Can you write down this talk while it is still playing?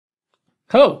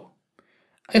Hello!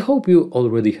 I hope you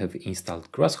already have installed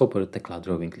Grasshopper-Tekla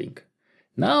Drawing Link.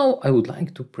 Now I would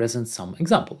like to present some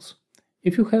examples.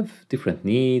 If you have different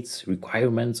needs,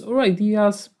 requirements or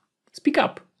ideas, speak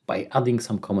up by adding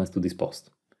some comments to this post.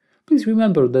 Please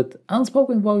remember that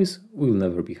unspoken voice will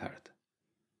never be heard.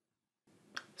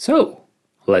 So,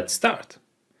 let's start.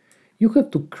 You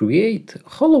have to create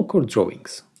hollow core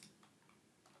drawings.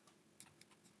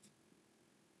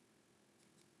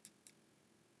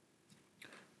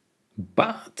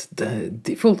 But the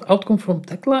default outcome from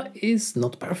Tekla is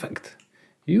not perfect.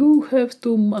 You have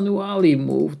to manually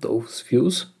move those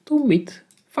views to meet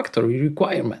factory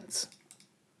requirements.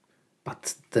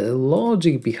 But the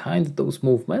logic behind those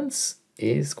movements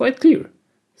is quite clear,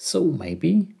 so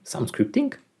maybe some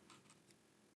scripting?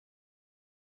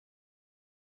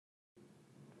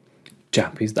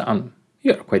 Jump is done.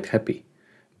 You are quite happy.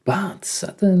 But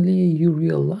suddenly you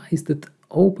realize that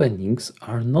openings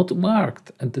are not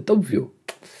marked at the top view.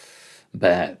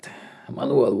 Bad.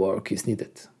 Manual work is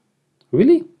needed.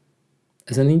 Really?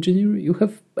 As an engineer, you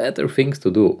have better things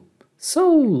to do.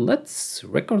 So let's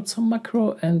record some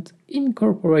macro and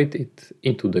incorporate it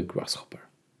into the Grasshopper.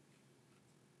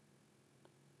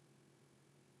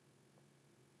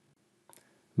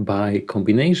 By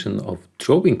combination of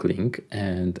Drawing Link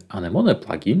and Anemone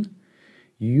plugin,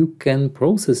 you can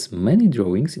process many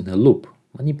drawings in a loop,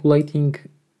 manipulating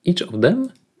each of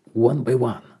them one by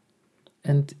one.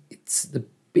 And it's the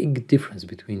big difference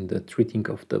between the treating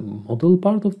of the model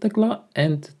part of Tekla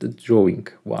and the drawing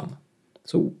one.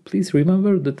 So please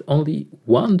remember that only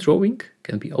one drawing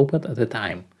can be opened at a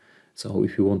time. So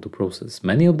if you want to process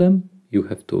many of them, you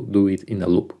have to do it in a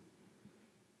loop.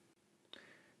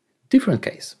 Different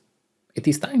case. It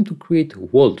is time to create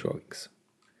wall drawings.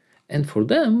 And for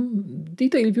them,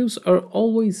 detail views are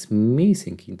always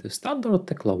missing in the standard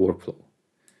Tekla workflow.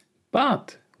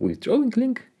 But with Drawing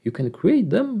Link, you can create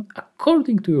them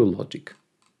according to your logic.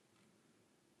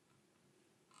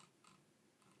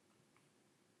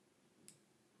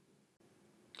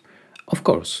 Of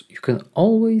course, you can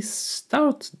always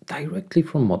start directly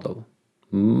from model.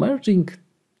 Merging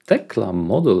Tekla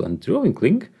model and Drawing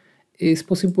Link is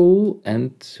possible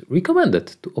and recommended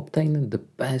to obtain the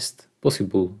best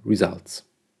possible results.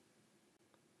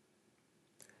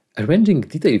 Arranging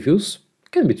detail views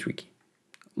can be tricky.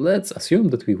 Let's assume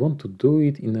that we want to do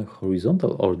it in a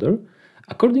horizontal order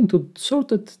according to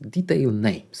sorted detail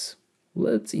names.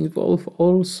 Let's involve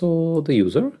also the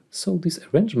user, so this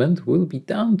arrangement will be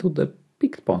done to the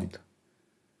picked point.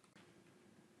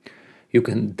 You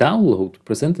can download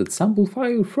presented sample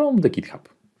file from the GitHub.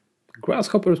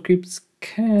 Grasshopper scripts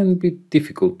can be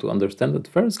difficult to understand at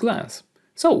first glance,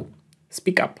 so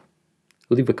speak up,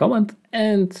 leave a comment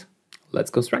and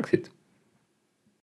let's construct it.